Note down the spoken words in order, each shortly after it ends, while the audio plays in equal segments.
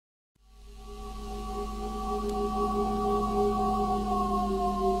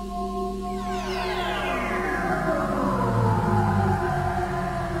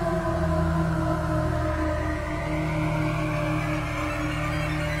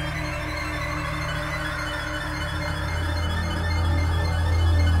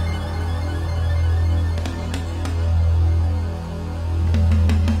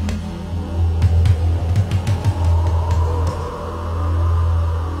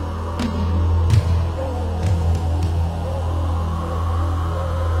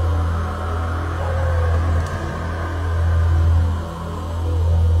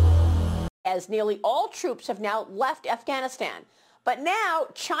as nearly all troops have now left Afghanistan. But now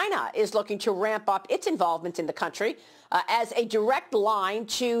China is looking to ramp up its involvement in the country as a direct line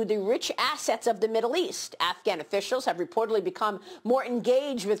to the rich assets of the Middle East. Afghan officials have reportedly become more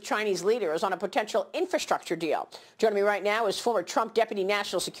engaged with Chinese leaders on a potential infrastructure deal. Joining me right now is former Trump Deputy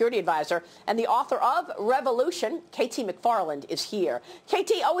National Security Advisor and the author of Revolution, KT McFarland, is here.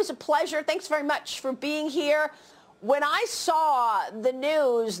 KT, always a pleasure. Thanks very much for being here. When I saw the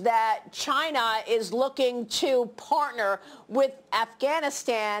news that China is looking to partner with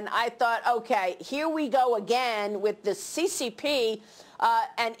Afghanistan, I thought, okay, here we go again with the CCP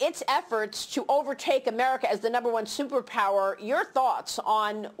and its efforts to overtake America as the #1 superpower. Your thoughts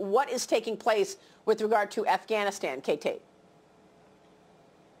on what is taking place with regard to Afghanistan, KT?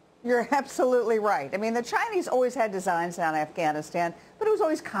 You're absolutely right. I mean, the Chinese always had designs on Afghanistan, but it was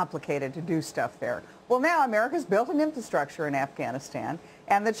always complicated to do stuff there. Well, now America's built an infrastructure in Afghanistan,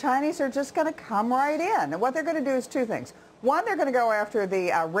 and the Chinese are just going to come right in. And what they're going to do is two things. One, they're going to go after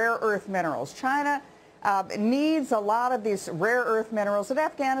the rare earth minerals. China needs a lot of these rare earth minerals that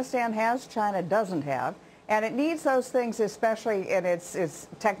Afghanistan has, China doesn't have. And it needs those things, especially in its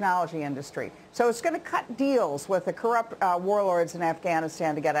technology industry. So it's going to cut deals with the corrupt warlords in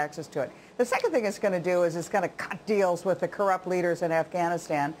Afghanistan to get access to it. The second thing it's going to do is it's going to cut deals with the corrupt leaders in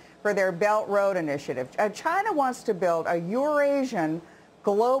Afghanistan for their Belt Road Initiative. China wants to build a Eurasian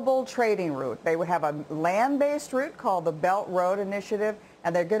global trading route. They would have a land-based route called the Belt Road Initiative,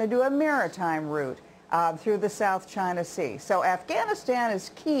 and they're going to do a maritime route through the South China Sea. So Afghanistan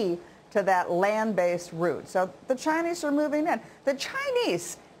is key to that land-based route. So the Chinese are moving in. The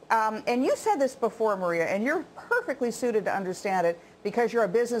Chinese, and you said this before, Maria, and you're perfectly suited to understand it because you're a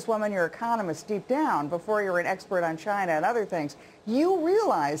businesswoman, you're an economist deep down, before you're an expert on China and other things. You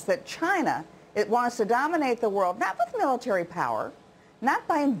realize that China, it wants to dominate the world, not with military power, not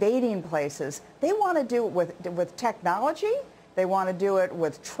by invading places. They want to do it with technology. They want to do it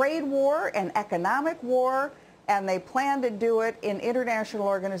with trade war and economic war. And they plan to do it in international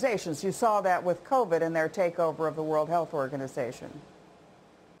organizations. You saw that with COVID and their takeover of the World Health Organization.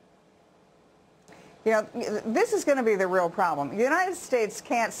 You know, this is going to be the real problem. The United States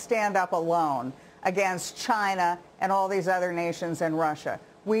can't stand up alone against China and all these other nations and Russia.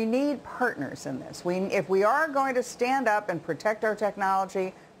 We need partners in this. If we are going to stand up and protect our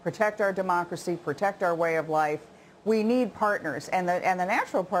technology, protect our democracy, protect our way of life, we need partners. And the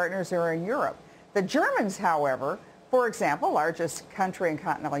natural partners are in Europe. The Germans, however, for example, largest country in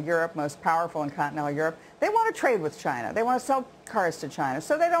continental Europe, most powerful in continental Europe, they want to trade with China. They want to sell cars to China,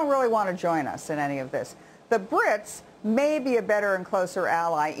 so they don't really want to join us in any of this. The Brits may be a better and closer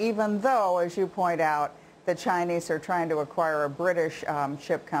ally, even though, as you point out, the Chinese are trying to acquire a British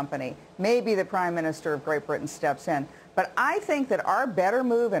ship company. Maybe the Prime Minister of Great Britain steps in. But I think that our better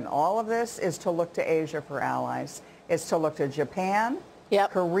move in all of this is to look to Asia for allies. It's to look to Japan,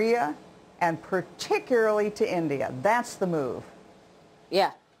 Korea, and particularly to India. That's the move.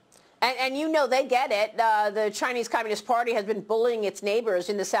 Yeah. And you know they get it. The Chinese Communist Party has been bullying its neighbors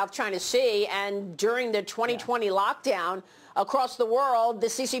in the South China Sea, and during the 2020 lockdown across the world, the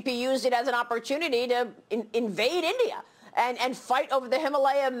CCP used it as an opportunity to invade India and fight over the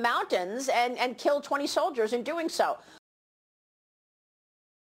Himalaya mountains and kill 20 soldiers in doing so.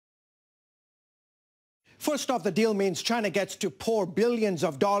 First off, the deal means China gets to pour billions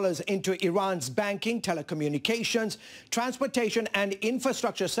of dollars into Iran's banking, telecommunications, transportation and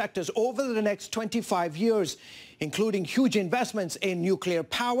infrastructure sectors over the next 25 years, including huge investments in nuclear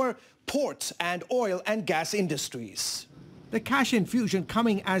power, ports and oil and gas industries. The cash infusion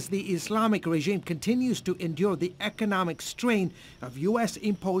coming as the Islamic regime continues to endure the economic strain of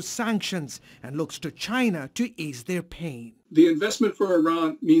U.S.-imposed sanctions and looks to China to ease their pain. The investment for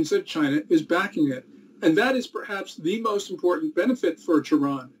Iran means that China is backing it. And that is perhaps the most important benefit for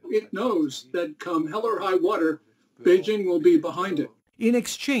Tehran. It knows that come hell or high water, Beijing will be behind it. In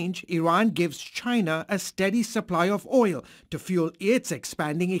exchange, Iran gives China a steady supply of oil to fuel its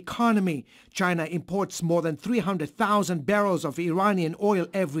expanding economy. China imports more than 300,000 barrels of Iranian oil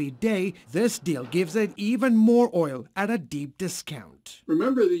every day. This deal gives it even more oil at a deep discount.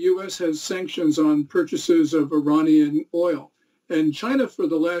 Remember, the U.S. has sanctions on purchases of Iranian oil. And China, for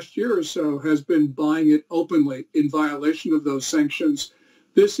the last year or so, has been buying it openly in violation of those sanctions.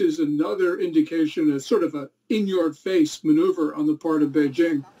 This is another indication, a sort of an in-your-face maneuver on the part of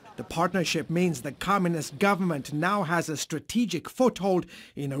Beijing. The partnership means the communist government now has a strategic foothold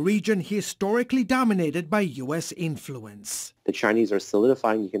in a region historically dominated by U.S. influence. The Chinese are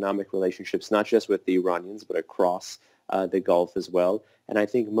solidifying economic relationships, not just with the Iranians, but across the Gulf as well. And I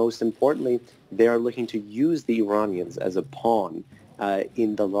think most importantly, they are looking to use the Iranians as a pawn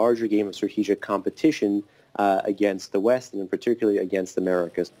in the larger game of strategic competition against the West, and in particularly against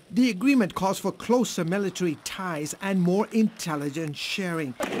America. The agreement calls for closer military ties and more intelligence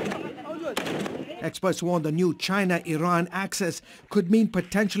sharing. Experts warn the new China-Iran axis could mean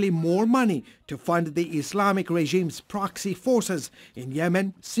potentially more money to fund the Islamic regime's proxy forces in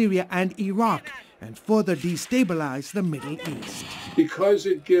Yemen, Syria and Iraq, and further destabilize the Middle East. Because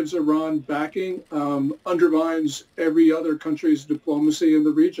it gives Iran backing, undermines every other country's diplomacy in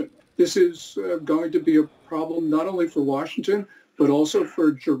the region. This is going to be a problem not only for Washington, but also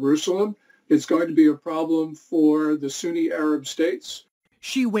for Jerusalem. It's going to be a problem for the Sunni Arab states.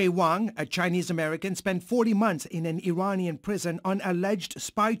 Shi Wei-Wang, a Chinese-American, spent 40 months in an Iranian prison on alleged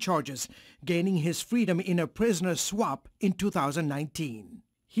spy charges, gaining his freedom in a prisoner swap in 2019.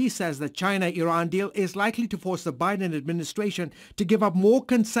 He says the China-Iran deal is likely to force the Biden administration to give up more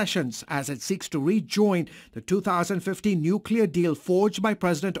concessions as it seeks to rejoin the 2015 nuclear deal forged by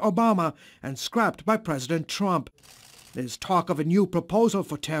President Obama and scrapped by President Trump. There's talk of a new proposal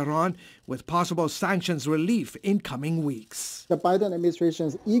for Tehran with possible sanctions relief in coming weeks. The Biden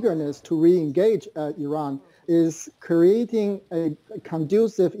administration's eagerness to re-engage Iran is creating a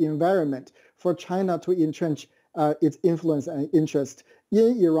conducive environment for China to entrench its influence and interest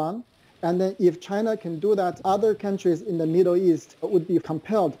in Iran. And then if China can do that, other countries in the Middle East would be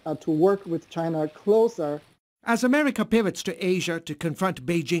compelled to work with China closer. As America pivots to Asia to confront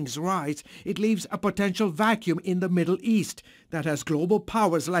Beijing's rise, it leaves a potential vacuum in the Middle East that has global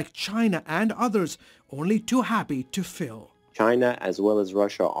powers like China and others only too happy to fill. China, as well as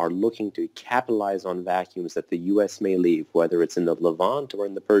Russia, are looking to capitalize on vacuums that the U.S. may leave, whether it's in the Levant or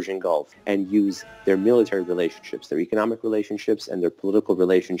in the Persian Gulf, and use their military relationships, their economic relationships, and their political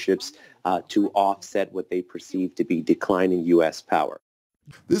relationships to offset what they perceive to be declining U.S. power.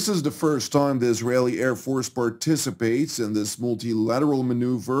 This is the first time the Israeli Air Force participates in this multilateral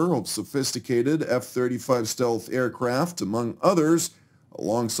maneuver of sophisticated F-35 stealth aircraft, among others,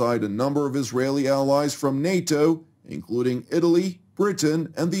 alongside a number of Israeli allies from NATO, including Italy,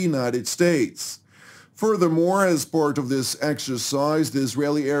 Britain, and the United States. Furthermore, as part of this exercise, the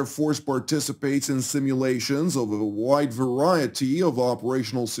Israeli Air Force participates in simulations of a wide variety of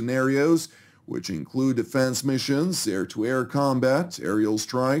operational scenarios, which include defense missions, air-to-air combat, aerial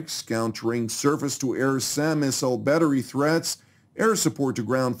strikes, countering surface-to-air SAM missile battery threats, air support to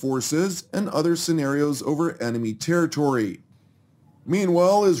ground forces, and other scenarios over enemy territory.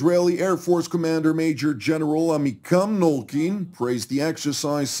 Meanwhile, Israeli Air Force Commander Major General Amikam Nolkin praised the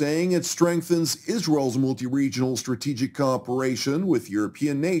exercise, saying it strengthens Israel's multi-regional strategic cooperation with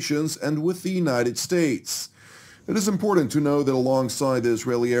European nations and with the United States. It is important to know that alongside the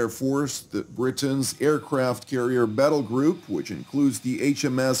Israeli Air Force, Britain's aircraft carrier battle group, which includes the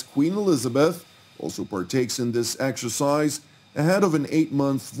HMS Queen Elizabeth, also partakes in this exercise ahead of an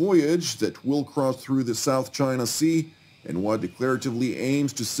 8-month voyage that will cross through the South China Sea and what declaratively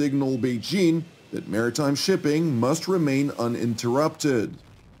aims to signal Beijing that maritime shipping must remain uninterrupted.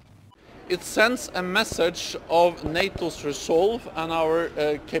 It sends a message of NATO's resolve and our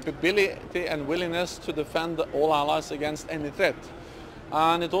capability and willingness to defend all allies against any threat.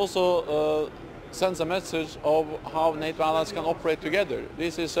 And it also sends a message of how NATO allies can operate together.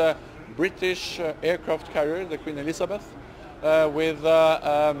 This is a British aircraft carrier, the Queen Elizabeth, with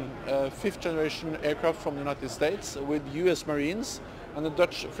fifth generation aircraft from the United States, with US Marines and a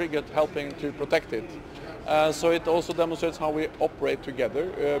Dutch frigate helping to protect it. So it also demonstrates how we operate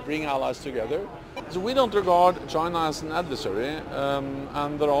together, bring allies together. So we don't regard China as an adversary,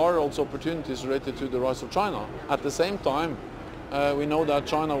 and there are also opportunities related to the rise of China. At the same time, we know that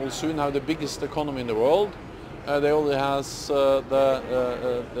China will soon have the biggest economy in the world. They already has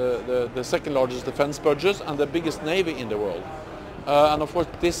the second largest defense budget and the biggest navy in the world. And of course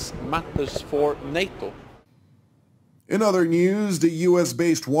this matters for NATO. In other news, the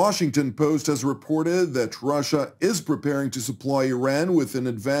U.S.-based Washington Post has reported that Russia is preparing to supply Iran with an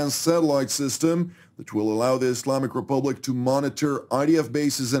advanced satellite system that will allow the Islamic Republic to monitor IDF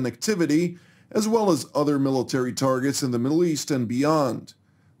bases and activity, as well as other military targets in the Middle East and beyond.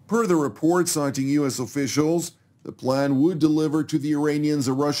 Per the report citing U.S. officials, the plan would deliver to the Iranians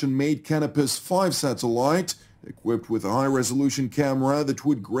a Russian-made Canopus 5 satellite, equipped with a high-resolution camera that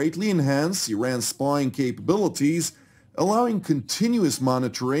would greatly enhance Iran's spying capabilities, allowing continuous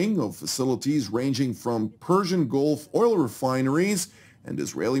monitoring of facilities ranging from Persian Gulf oil refineries and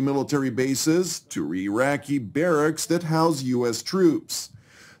Israeli military bases to Iraqi barracks that house U.S. troops.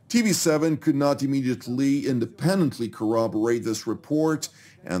 TV7 could not immediately independently corroborate this report,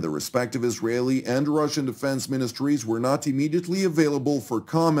 and the respective Israeli and Russian defense ministries were not immediately available for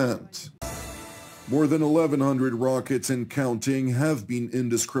comment. More than 1,100 rockets and counting have been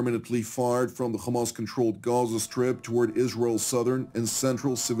indiscriminately fired from the Hamas-controlled Gaza Strip toward Israel's southern and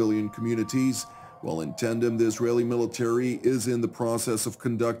central civilian communities, while in tandem the Israeli military is in the process of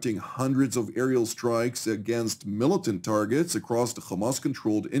conducting hundreds of aerial strikes against militant targets across the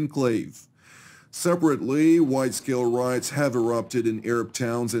Hamas-controlled enclave. Separately, wide-scale riots have erupted in Arab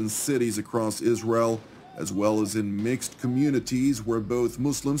towns and cities across Israel, as well as in mixed communities where both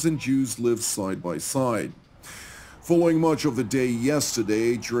Muslims and Jews live side by side. Following much of the day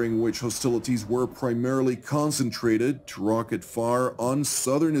yesterday, during which hostilities were primarily concentrated to rocket fire on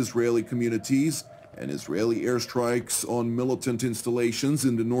southern Israeli communities and Israeli airstrikes on militant installations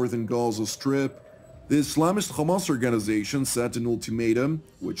in the northern Gaza Strip, the Islamist Hamas organization set an ultimatum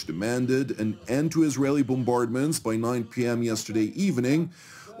which demanded an end to Israeli bombardments by 9 p.m. yesterday evening,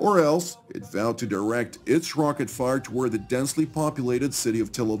 or else it vowed to direct its rocket fire toward the densely populated city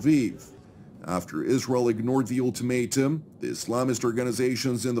of Tel Aviv. After Israel ignored the ultimatum, the Islamist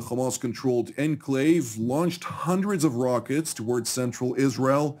organizations in the Hamas-controlled enclave launched hundreds of rockets towards central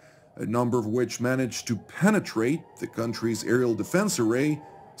Israel, a number of which managed to penetrate the country's aerial defense array,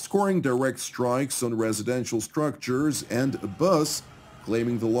 scoring direct strikes on residential structures and a bus,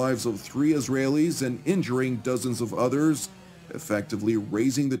 claiming the lives of 3 Israelis and injuring dozens of others, effectively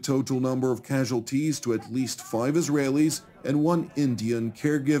raising the total number of casualties to at least 5 Israelis and 1 Indian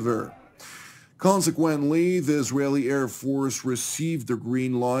caregiver. Consequently, the Israeli Air Force received the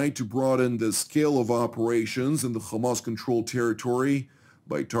green light to broaden the scale of operations in the Hamas-controlled territory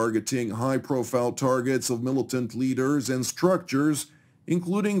by targeting high-profile targets of militant leaders and structures,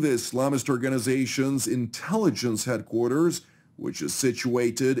 including the Islamist organization's intelligence headquarters, which is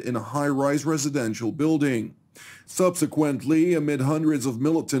situated in a high-rise residential building. Subsequently, amid hundreds of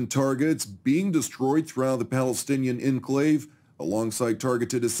militant targets being destroyed throughout the Palestinian enclave, alongside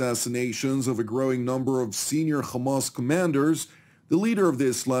targeted assassinations of a growing number of senior Hamas commanders, the leader of the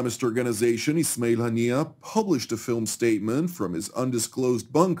Islamist organization, Ismail Haniyeh, published a film statement from his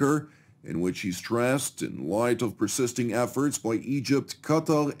undisclosed bunker in which he stressed, in light of persisting efforts by Egypt,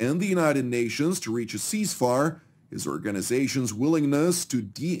 Qatar, and the United Nations to reach a ceasefire, his organization's willingness to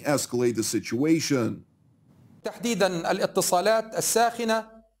de-escalate the situation. تحديدا الاتصالات الساخنة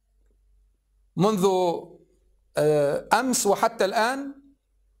منذ أمس وحتى الآن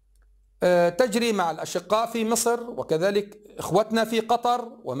تجري مع الأشقاء في مصر وكذلك إخوتنا في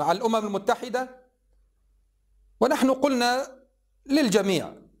قطر ومع الأمم المتحدة، ونحن قلنا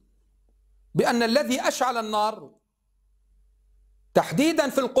للجميع بأن الذي أشعل النار تحديدا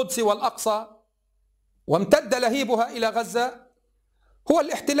في القدس والأقصى وامتد لهيبها إلى غزة هو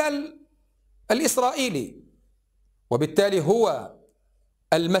الاحتلال الإسرائيلي، وبالتالي هو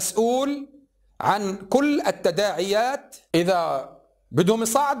المسؤول عن كل التداعيات. إذا بدهم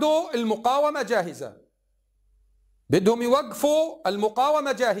يصعدوا المقاومة جاهزة، بدهم يوقفوا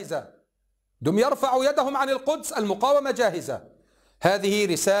المقاومة جاهزة، بدهم يرفعوا يدهم عن القدس المقاومة جاهزة. هذه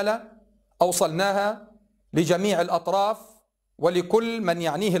رسالة أوصلناها لجميع الأطراف ولكل من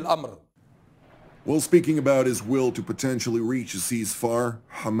يعنيه الأمر. While speaking about his will to potentially reach a ceasefire,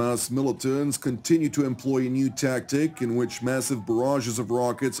 Hamas militants continue to employ a new tactic in which massive barrages of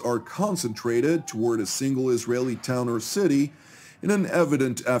rockets are concentrated toward a single Israeli town or city in an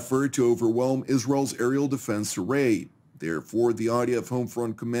evident effort to overwhelm Israel's aerial defense array. Therefore, the IDF Home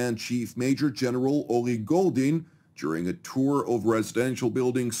Front Command Chief Major General Ori Goldin, during a tour of residential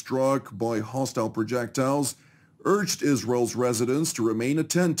buildings struck by hostile projectiles, urged Israel's residents to remain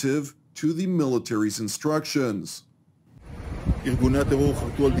attentive to the military's instructions. ארגוני הטרור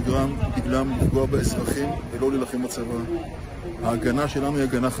חרטו על דגלם לפגוע באזרחים ולא להילחם בצבא. ההגנה שלנו היא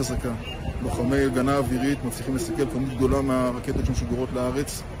הגנה חזקה. לוחמי הגנה אווירית מצליחים לסכל כמות גדולה מהרקטות שמשוגרות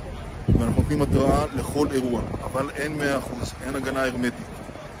לארץ, ואנחנו נותנים התראה לכל אירוע, אבל אין 100%, אין הגנה הרמטית,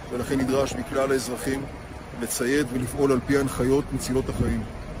 ולכן נדרש מכלל האזרחים לצייד ולפעול על פי ההנחיות מצילות החיים,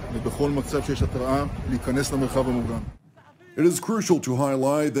 ובכל מצב שיש התראה להיכנס למרחב המוגן. It is crucial to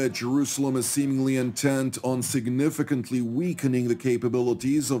highlight that Jerusalem is seemingly intent on significantly weakening the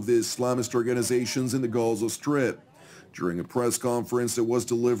capabilities of the Islamist organizations in the Gaza Strip. During a press conference that was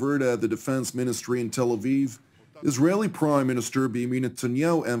delivered at the Defense Ministry in Tel Aviv, Israeli Prime Minister Benjamin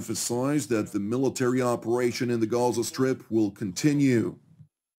Netanyahu emphasized that the military operation in the Gaza Strip will continue.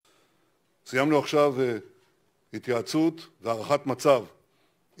 סיימנו עכשיו התייעצות והערכת מצב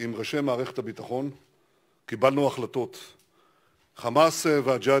עם ראשי מערכת הביטחון. קיבלנו החלטות. חמאס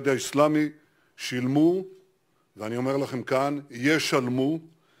והג'יהאד האסלאמי שילמו, ואני אומר לכם כאן, ישלמו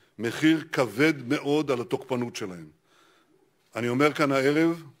מחיר כבד מאוד על התוקפנות שלהם. אני אומר כאן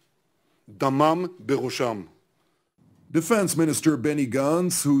הערב, דמם בראשם. Defense Minister Benny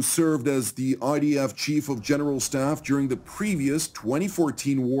Gantz, who served as the IDF Chief of General Staff during the previous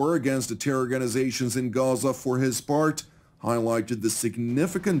 2014 war against the terror organizations in Gaza for his part, highlighted the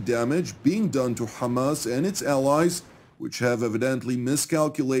significant damage being done to Hamas and its allies, which have evidently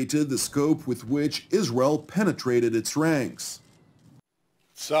miscalculated the scope with which Israel penetrated its ranks.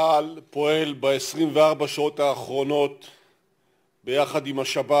 צה"ל פועל ב-24 שעות האחרונות ביחד עם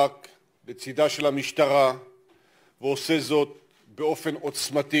השב"כ לצידה של המשטרה ועושה זאת באופן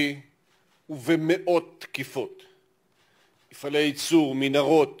עוצמתי ובמאות תקיפות. מפעלי ייצור,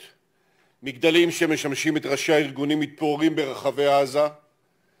 מנהרות, מגדלים שמשמשים את ראשי הארגונים מתפוררים ברחבי עזה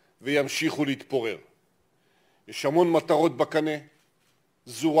וימשיכו להתפורר. יש המון מטרות בקנה,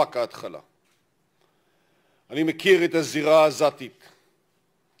 זו רק ההתחלה. אני מכיר את הזירה העזתית.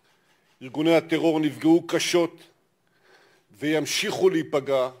 ארגוני הטרור נפגעו קשות וימשיכו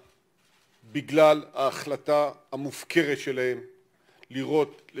להיפגע בגלל ההחלטה המופקרת שלהם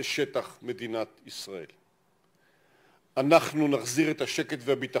לירות לשטח מדינת ישראל. אנחנו נחזיר את השקט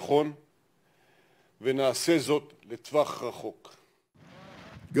והביטחון ונעשה זאת לטווח רחוק.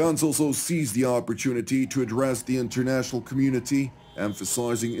 Gantz also seized the opportunity to address the international community,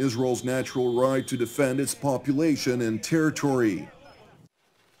 emphasizing Israel's natural right to defend its population and territory.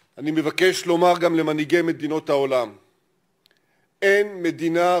 אני מבקש לומר גם למנהיגי מדינות העולם, אין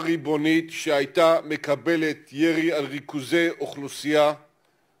מדינה ריבונית שהייתה מקבלת ירי על ריכוזי אוכלוסייה,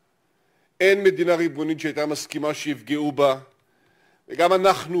 אין מדינה ריבונית שהייתה מסכימה שיפגעו בה, וגם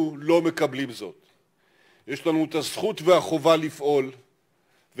אנחנו לא מקבלים זאת. יש לנו את הזכות והחובה לפעול,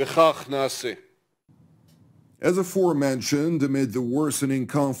 וכך נעשה. As aforementioned, amid the worsening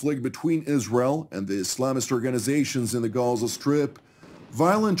conflict between Israel and the Islamist organizations in the Gaza Strip,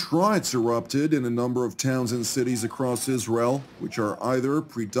 violent riots erupted in a number of towns and cities across Israel, which are either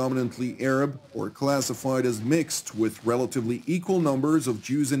predominantly Arab or classified as mixed, with relatively equal numbers of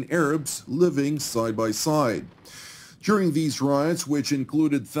Jews and Arabs living side by side. During these riots, which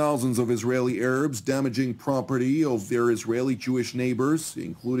included thousands of Israeli Arabs damaging property of their Israeli Jewish neighbors,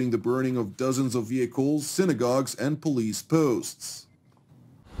 including the burning of dozens of vehicles, synagogues, and police posts.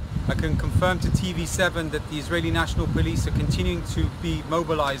 I can confirm to TV7 that the Israeli National Police are continuing to be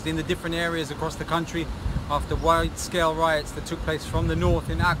mobilized in the different areas across the country after wide-scale riots that took place from the north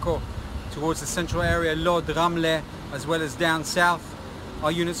in Akko towards the central area Lod, Ramle, as well as down south.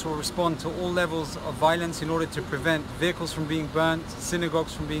 Our units will respond to all levels of violence in order to prevent vehicles from being burnt,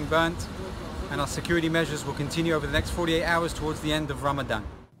 synagogues from being burnt, and our security measures will continue over the next 48 hours towards the end of Ramadan.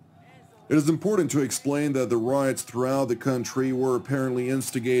 It is important to explain that the riots throughout the country were apparently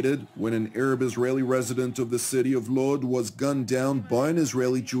instigated when an Arab-Israeli resident of the city of Lod was gunned down by an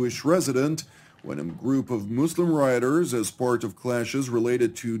Israeli Jewish resident when a group of Muslim rioters, as part of clashes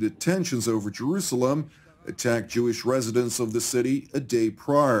related to the tensions over Jerusalem, attacked Jewish residents of the city a day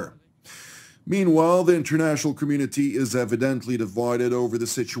prior. Meanwhile, the international community is evidently divided over the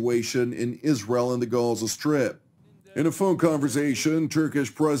situation in Israel and the Gaza Strip. In a phone conversation,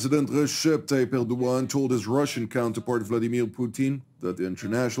 Turkish President Recep Tayyip Erdogan told his Russian counterpart Vladimir Putin that the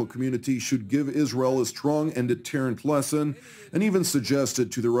international community should give Israel a strong and deterrent lesson, and even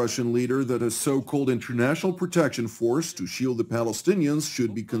suggested to the Russian leader that a so-called international protection force to shield the Palestinians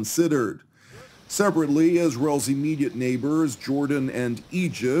should be considered. Separately, Israel's immediate neighbors, Jordan and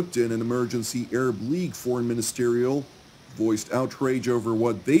Egypt, in an emergency Arab League foreign ministerial, voiced outrage over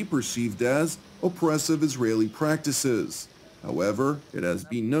what they perceived as oppressive Israeli practices. However, it has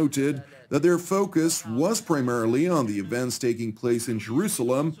been noted that their focus was primarily on the events taking place in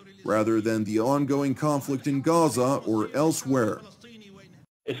Jerusalem rather than the ongoing conflict in Gaza or elsewhere.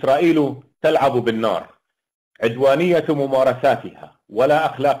 إسرائيل تلعب بالنار. عدوانية ممارساتها ولا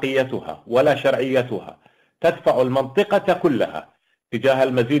أخلاقيتها ولا شرعيتها تدفع المنطقة كلها تجاه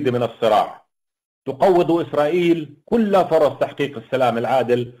المزيد من الصراع. تقوض إسرائيل كل فرص تحقيق السلام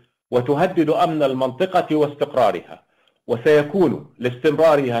العادل وتهدد أمن المنطقة واستقرارها، وسيكون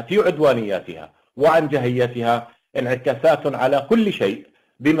لاستمرارها في عدوانياتها وعنجهيتها انعكاسات على كل شيء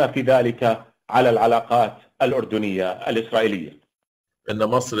بما في ذلك على العلاقات الأردنية الإسرائيلية. أن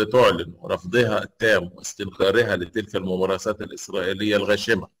مصر تعلن رفضها التام واستنكارها لتلك الممارسات الإسرائيلية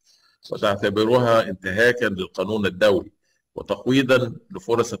الغاشمة وتعتبرها انتهاكا للقانون الدولي وتقويضا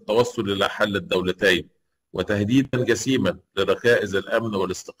لفرص التوصل إلى حل الدولتين وتهديدا جسيما لركائز الأمن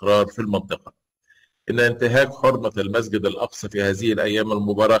والاستقرار في المنطقة. إن انتهاك حرمة المسجد الأقصى في هذه الأيام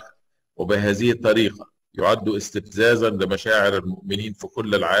المباركة وبهذه الطريقة يعد استفزازا لمشاعر المؤمنين في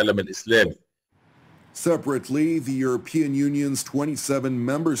كل العالم الإسلامي. Separately, the European Union's 27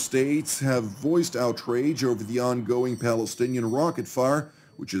 member states have voiced outrage over the ongoing Palestinian rocket fire,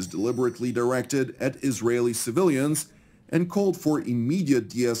 which is deliberately directed at Israeli civilians, and called for immediate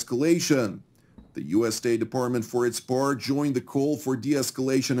de-escalation. The U.S. State Department, for its part, joined the call for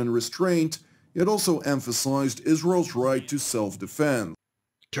de-escalation and restraint. It also emphasized Israel's right to self-defense.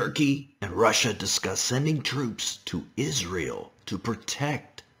 Turkey and Russia discuss sending troops to Israel to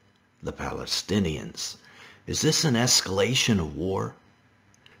protect the Palestinians. Is this an escalation of war?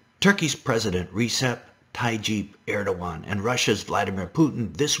 Turkey's President Recep Tayyip Erdogan and Russia's Vladimir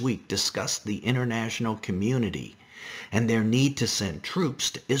Putin this week discussed the international community and their need to send troops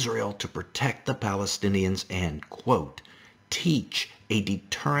to Israel to protect the Palestinians and, quote, teach a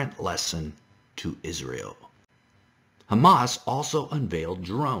deterrent lesson to Israel. Hamas also unveiled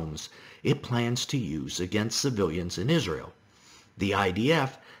drones it plans to use against civilians in Israel. The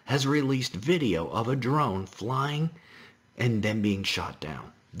IDF has released video of a drone flying and then being shot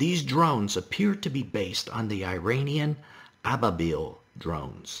down. These drones appear to be based on the Iranian Ababil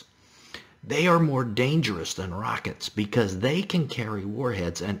drones. They are more dangerous than rockets because they can carry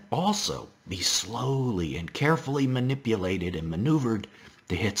warheads and also be slowly and carefully manipulated and maneuvered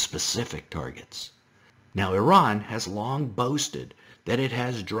to hit specific targets. Now, Iran has long boasted that it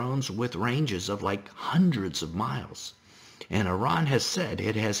has drones with ranges of like hundreds of miles. And Iran has said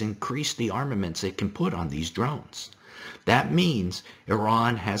it has increased the armaments it can put on these drones. That means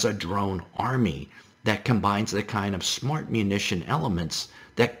Iran has a drone army that combines the kind of smart munition elements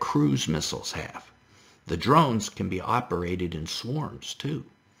that cruise missiles have. The drones can be operated in swarms too.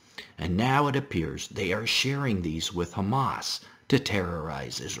 And now it appears they are sharing these with Hamas to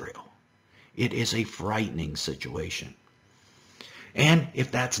terrorize Israel. It is a frightening situation. And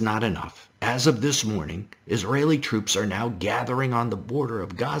if that's not enough, as of this morning, Israeli troops are now gathering on the border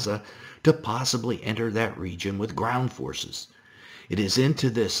of Gaza to possibly enter that region with ground forces. It is into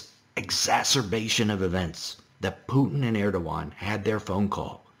this exacerbation of events that Putin and Erdogan had their phone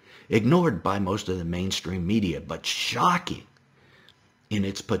call, ignored by most of the mainstream media, but shocking in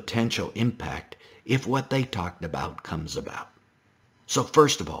its potential impact if what they talked about comes about. So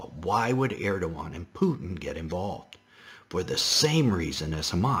first of all, why would Erdogan and Putin get involved? For the same reason as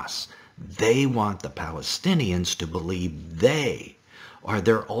Hamas. They want the Palestinians to believe they are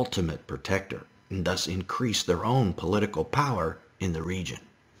their ultimate protector and thus increase their own political power in the region.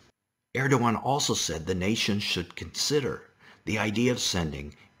 Erdogan also said the nation should consider the idea of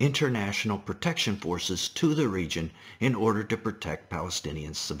sending international protection forces to the region in order to protect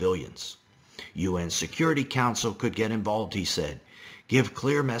Palestinian civilians. UN Security Council could get involved, he said. Give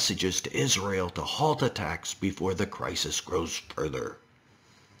clear messages to Israel to halt attacks before the crisis grows further.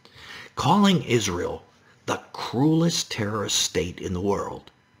 Calling Israel the cruelest terrorist state in the world,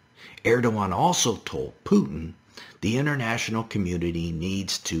 Erdogan also told Putin the international community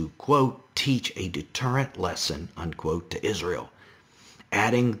needs to, quote, teach a deterrent lesson, unquote, to Israel,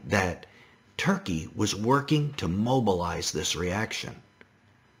 adding that Turkey was working to mobilize this reaction.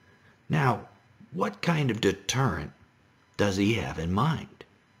 Now, what kind of deterrent does he have in mind?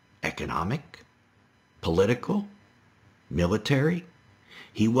 Economic? Political? Military?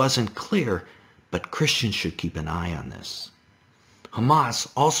 He wasn't clear, but Christians should keep an eye on this. Hamas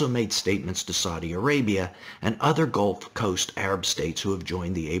also made statements to Saudi Arabia and other Gulf Coast Arab states who have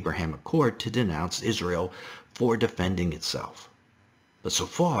joined the Abraham Accord to denounce Israel for defending itself. But so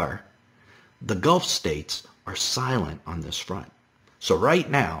far, the Gulf states are silent on this front. So right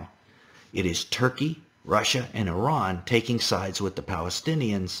now, it is Turkey, Russia, and Iran taking sides with the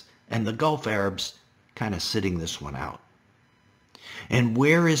Palestinians, and the Gulf Arabs kind of sitting this one out. And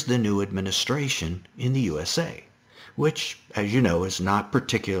where is the new administration in the USA, which, as you know, is not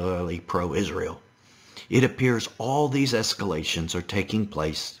particularly pro-Israel? It appears all these escalations are taking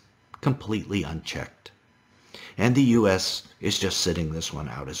place completely unchecked. And the U.S. is just sitting this one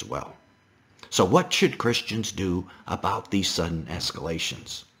out as well. So what should Christians do about these sudden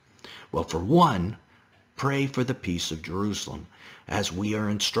escalations? Well, for one, pray for the peace of Jerusalem, as we are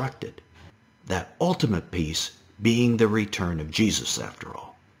instructed. That ultimate peace being the return of Jesus, after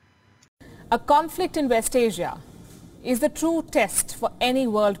all. A conflict in West Asia is the true test for any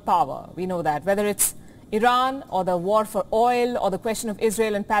world power. We know that. Whether it's Iran or the war for oil or the question of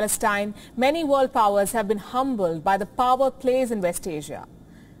Israel and Palestine, many world powers have been humbled by the power plays in West Asia.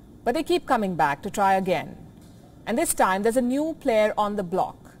 But they keep coming back to try again. And this time there's a new player on the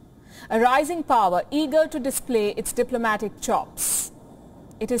block. A rising power eager to display its diplomatic chops.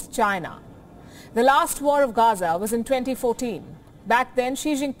 It is China. The last war of Gaza was in 2014. Back then,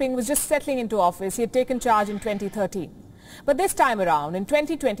 Xi Jinping was just settling into office. He had taken charge in 2013. But this time around, in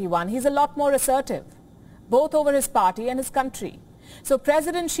 2021, he's a lot more assertive, both over his party and his country. So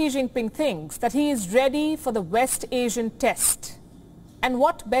President Xi Jinping thinks that he is ready for the West Asian test. And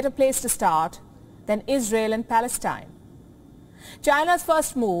what better place to start than Israel and Palestine? China's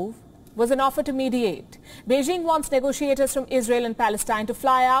first move was an offer to mediate. Beijing wants negotiators from Israel and Palestine to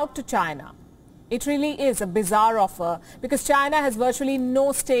fly out to China. It really is a bizarre offer because China has virtually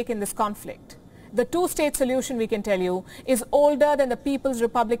no stake in this conflict. The two-state solution, we can tell you, is older than the People's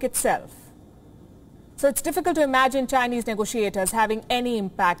Republic itself. So it's difficult to imagine Chinese negotiators having any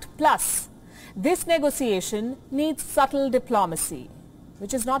impact. Plus, this negotiation needs subtle diplomacy,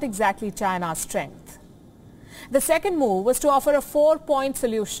 which is not exactly China's strength. The second move was to offer a 4-point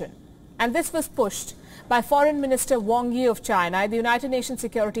solution, and this was pushed by Foreign Minister Wang Yi of China at the United Nations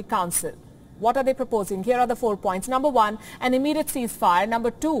Security Council. What are they proposing? Here are the 4 points. Number 1, an immediate ceasefire. Number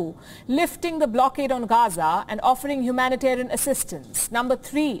 2, lifting the blockade on Gaza and offering humanitarian assistance. Number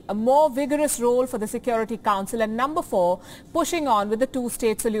 3, a more vigorous role for the Security Council. And number 4, pushing on with the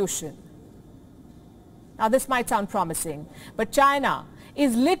two-state solution. Now, this might sound promising, but China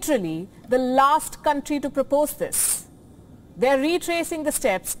is literally the last country to propose this. They're retracing the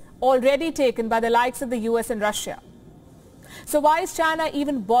steps already taken by the likes of the US and Russia. So why is China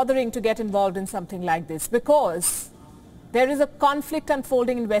even bothering to get involved in something like this? Because there is a conflict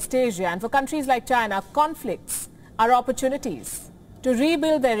unfolding in West Asia, and for countries like China, conflicts are opportunities to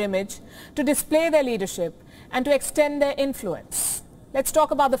rebuild their image, to display their leadership, and to extend their influence. Let's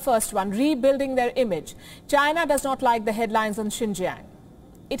talk about the first one, rebuilding their image. China does not like the headlines on Xinjiang.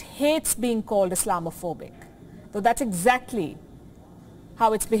 It hates being called Islamophobic, though that's exactly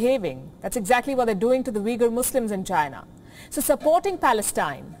how it's behaving. That's exactly what they're doing to the Uyghur Muslims in China. So supporting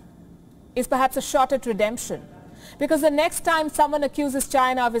Palestine is perhaps a shot at redemption, because the next time someone accuses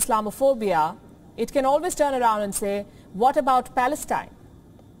China of Islamophobia, it can always turn around and say, what about Palestine?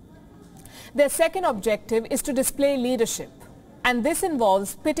 Their second objective is to display leadership, and this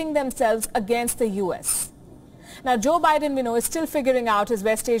involves pitting themselves against the US. Now, Joe Biden, we know, is still figuring out his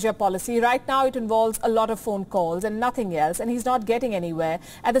West Asia policy. Right now, it involves a lot of phone calls and nothing else, and he's not getting anywhere.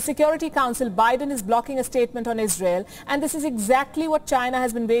 At the Security Council, Biden is blocking a statement on Israel, and this is exactly what China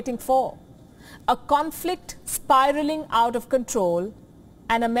has been waiting for. A conflict spiraling out of control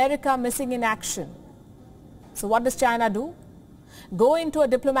and America missing in action. So what does China do? Go into a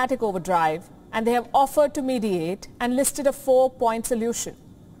diplomatic overdrive, and they have offered to mediate and listed a 4-point solution.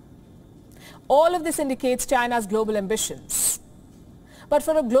 All of this indicates China's global ambitions. But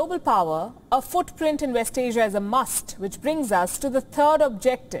for a global power, a footprint in West Asia is a must, which brings us to the third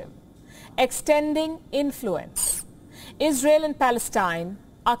objective, extending influence. Israel and Palestine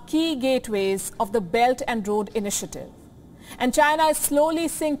are key gateways of the Belt and Road Initiative. And China is slowly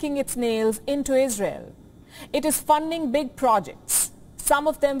sinking its nails into Israel. It is funding big projects, some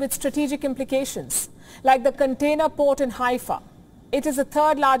of them with strategic implications, like the container port in Haifa. It is the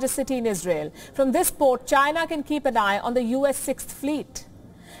third largest city in Israel. From this port, China can keep an eye on the US 6th Fleet.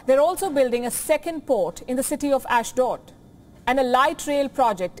 They're also building a second port in the city of Ashdod and a light rail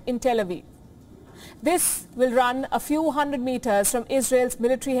project in Tel Aviv. This will run a few hundred meters from Israel's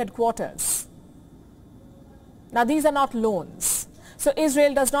military headquarters. Now, these are not loans, so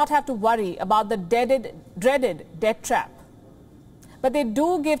Israel does not have to worry about the dreaded debt trap. But they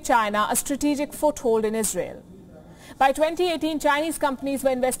do give China a strategic foothold in Israel. By 2018, Chinese companies were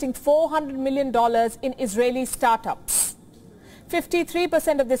investing $400 million in Israeli startups.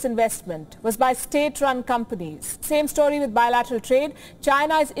 53% of this investment was by state-run companies. Same story with bilateral trade.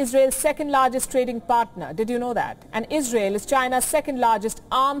 China is Israel's second largest trading partner. Did you know that? And Israel is China's second largest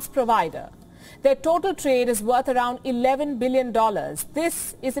arms provider. Their total trade is worth around $11 billion.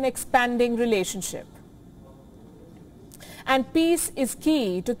 This is an expanding relationship. And peace is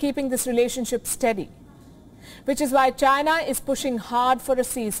key to keeping this relationship steady, which is why China is pushing hard for a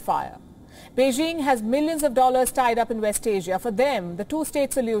ceasefire. Beijing has millions of dollars tied up in West Asia. For them, the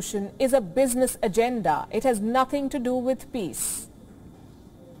two-state solution is a business agenda. It has nothing to do with peace.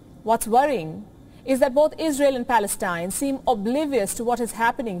 What's worrying is that both Israel and Palestine seem oblivious to what is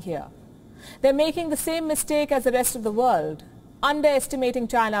happening here. They're making the same mistake as the rest of the world, underestimating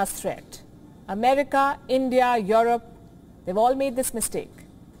China's threat. America, India, Europe, they've all made this mistake.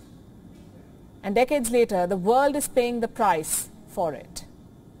 And decades later, the world is paying the price for it.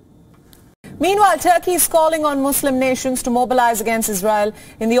 Meanwhile, Turkey is calling on Muslim nations to mobilize against Israel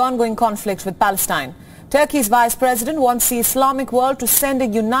in the ongoing conflict with Palestine. Turkey's vice president wants the Islamic world to send a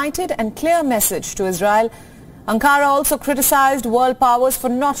united and clear message to Israel. Ankara also criticized world powers for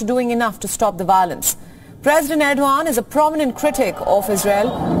not doing enough to stop the violence. President Erdogan is a prominent critic of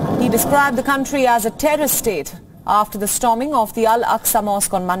Israel. He described the country as a terrorist state after the storming of the Al-Aqsa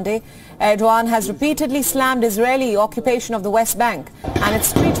Mosque on Monday. Erdogan has repeatedly slammed Israeli occupation of the West Bank and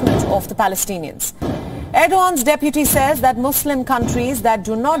its treatment of the Palestinians. Erdogan's deputy says that Muslim countries that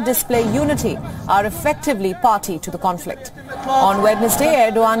do not display unity are effectively party to the conflict. On Wednesday,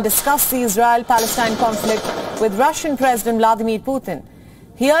 Erdogan discussed the Israel-Palestine conflict with Russian President Vladimir Putin.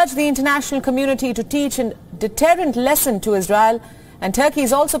 He urged the international community to teach a deterrent lesson to Israel, and Turkey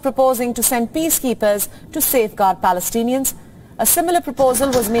is also proposing to send peacekeepers to safeguard Palestinians. A similar proposal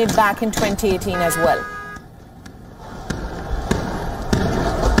was made back in 2018 as well.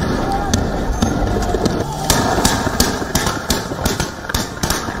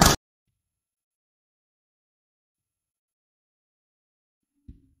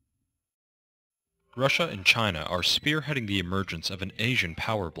 Russia and China are spearheading the emergence of an Asian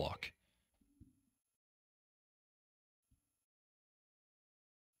power bloc.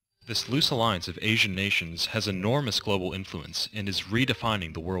 This loose alliance of Asian nations has enormous global influence and is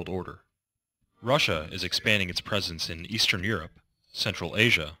redefining the world order. Russia is expanding its presence in Eastern Europe, Central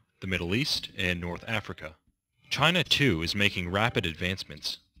Asia, the Middle East, and North Africa. China, too, is making rapid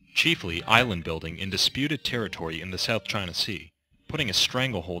advancements, chiefly island building in disputed territory in the South China Sea, putting a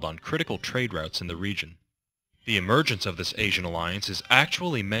stranglehold on critical trade routes in the region. The emergence of this Asian alliance is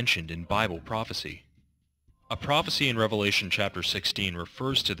actually mentioned in Bible prophecy. A prophecy in Revelation chapter 16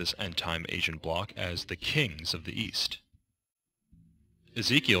 refers to this end-time Asian bloc as the kings of the East.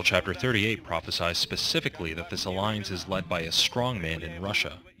 Ezekiel chapter 38 prophesies specifically that this alliance is led by a strong man in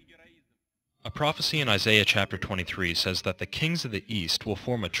Russia. A prophecy in Isaiah chapter 23 says that the kings of the East will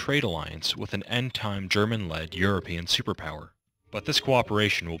form a trade alliance with an end-time German-led European superpower. But this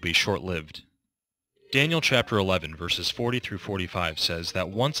cooperation will be short-lived. Daniel chapter 11 verses 40 through 45 says that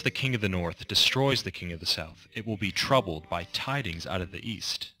once the king of the north destroys the king of the south, it will be troubled by tidings out of the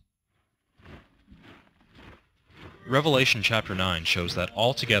east. Revelation chapter 9 shows that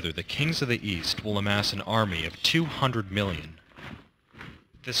altogether the kings of the east will amass an army of 200 million.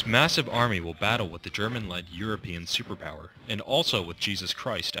 This massive army will battle with the German-led European superpower, and also with Jesus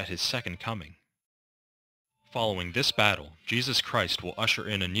Christ at his second coming. Following this battle, Jesus Christ will usher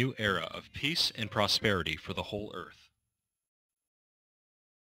in a new era of peace and prosperity for the whole earth.